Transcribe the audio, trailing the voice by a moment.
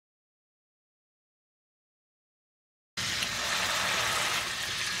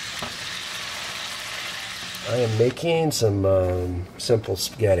I am making some simple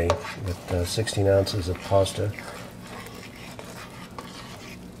spaghetti with 16 ounces of pasta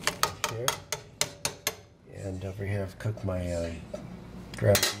here. And over here I've cooked my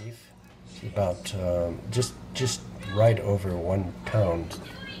ground beef. It's about just right over 1 pound,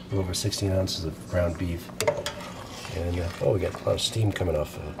 over 16 ounces of ground beef. And oh, we got a lot of steam coming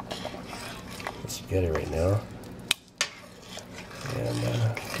off the spaghetti right now. And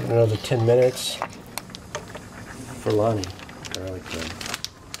give it another 10 minutes. Furlani Garlic Bread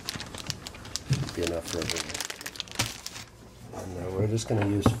should be enough for everyone. And we're just going to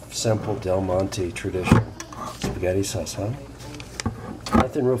use simple Del Monte traditional spaghetti sauce, huh?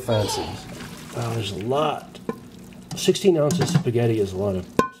 Nothing real fancy. Wow, there's a lot. 16 ounces of spaghetti is a lot of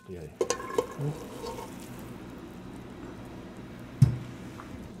spaghetti.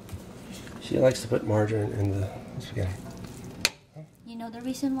 She likes to put margarine in the spaghetti. You know the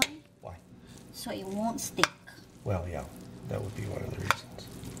reason why? Why? So it won't stick. Well, yeah, that would be one of the reasons.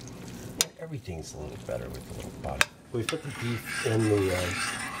 Everything's a little better with a little butter. We put the beef in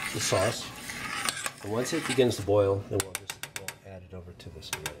the sauce, and once it begins to boil, then we'll add it over to the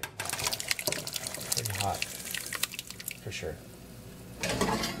spaghetti. Pretty hot, for sure.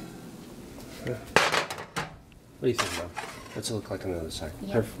 What do you think, Mom? What's it look like on the other side?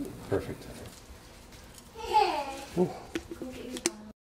 Yeah. Perfect. Ooh.